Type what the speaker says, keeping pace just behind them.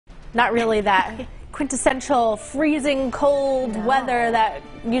not really that quintessential freezing cold weather that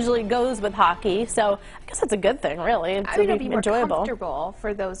usually goes with hockey. So I guess that's a good thing, really. It'll be more enjoyable. comfortable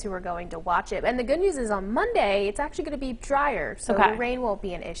for those who are going to watch it. And the good news is on Monday, it's actually going to be drier, so the rain won't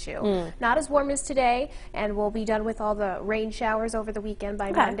be an issue. Not as warm as today, and we'll be done with all the rain showers over the weekend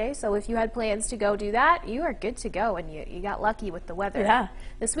by Monday. So if you had plans to go do that, you are good to go, and you got lucky with the weather. Yeah.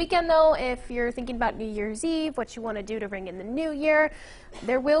 This weekend, though, if you're thinking about New Year's Eve, what you want to do to ring in the new year,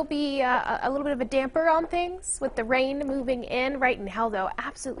 there will be a little bit of a damper on things with the rain moving in. Right now, though,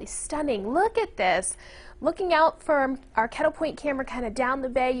 absolutely stunning. Look at this. Looking out from our Kettle Point camera kind of down the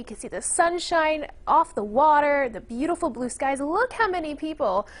bay, you can see the sunshine off the water, the beautiful blue skies. Look how many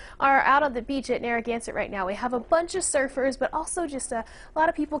people are out on the beach at Narragansett right now. We have a bunch of surfers, but also just a lot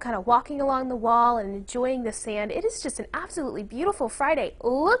of people kind of walking along the wall and enjoying the sand. It is just an absolutely beautiful Friday.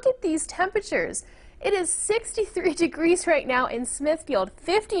 Look at these temperatures. It is 63 degrees right now in Smithfield,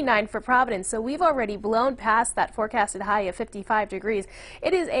 59 for Providence, so we've already blown past that forecasted high of 55 degrees.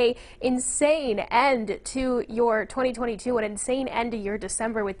 It is an insane end to your 2022, an insane end to your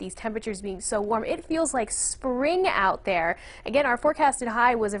December with these temperatures being so warm. It feels like spring out there. Again, our forecasted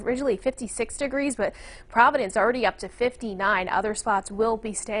high was originally 56 degrees, but Providence already up to 59. Other spots will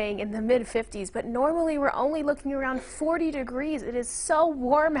be staying in the mid-50s, but normally we're only looking around 40 degrees. It is so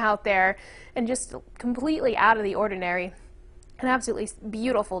warm out there and just completely out of the ordinary. An absolutely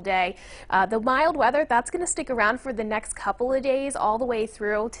beautiful day. The mild weather, that's going to stick around for the next couple of days all the way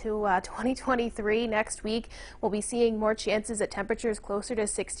through to 2023. Next week, we'll be seeing more chances at temperatures closer to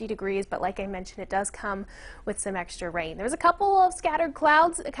 60 degrees, but like I mentioned, it does come with some extra rain. There's a couple of scattered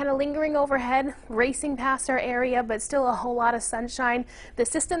clouds kind of lingering overhead, racing past our area, but still a whole lot of sunshine. The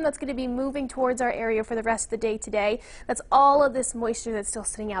system that's going to be moving towards our area for the rest of the day today, that's all of this moisture that's still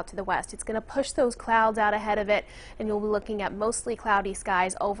sitting out to the west. It's going to push those clouds out ahead of it, and you'll be looking at mostly cloudy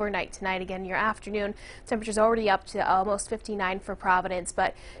skies overnight tonight. Again, your afternoon temperature's already up to almost 59 for Providence,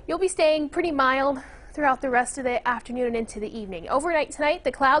 but you'll be staying pretty mild throughout the rest of the afternoon and into the evening. Overnight tonight,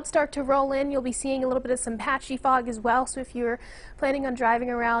 the clouds start to roll in. You'll be seeing a little bit of some patchy fog as well, so if you're planning on driving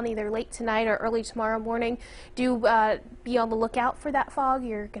around either late tonight or early tomorrow morning, do be on the lookout for that fog.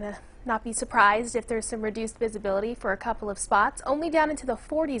 You're gonna not be surprised if there's some reduced visibility for a couple of spots, only down into the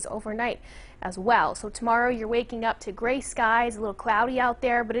 40s overnight as well. So tomorrow you're waking up to gray skies, a little cloudy out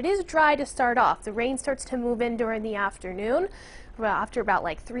there, but it is dry to start off. The rain starts to move in during the afternoon. After about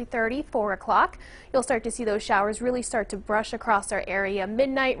like 3:30, 4 o'clock, you'll start to see those showers really start to brush across our area.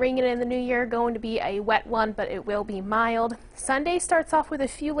 Midnight ringing in the new year, going to be a wet one, but it will be mild. Sunday starts off with a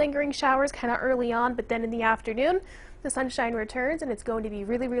few lingering showers kind of early on, but then in the afternoon, the sunshine returns, and it's going to be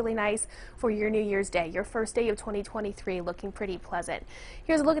really, really nice for your New Year's Day. Your first day of 2023 looking pretty pleasant.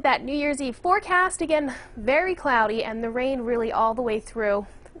 Here's a look at that New Year's Eve forecast. Again, very cloudy, and the rain really all the way through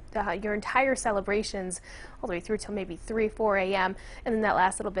your entire celebrations all the way through till maybe 3, 4 a.m. and then that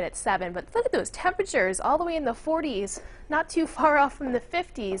last little bit at 7. But look at those temperatures all the way in the 40s, not too far off from the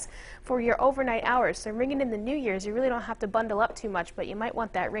 50s for your overnight hours. So ringing in the New Year's, you really don't have to bundle up too much, but you might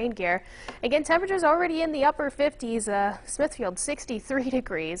want that rain gear. Again, temperatures already in the upper 50s. Smithfield, 63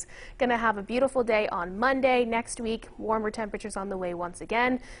 degrees. Going to have a beautiful day on Monday. Next week, warmer temperatures on the way once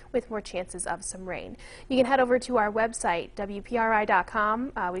again with more chances of some rain. You can head over to our website,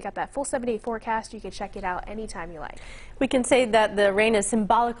 WPRI.com. We got that full 7-day forecast. You can check it out anytime you like. We can say that the rain is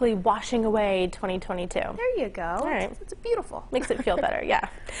symbolically washing away 2022. There you go. All right. It's beautiful. Makes it feel better, yeah.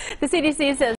 The CDC says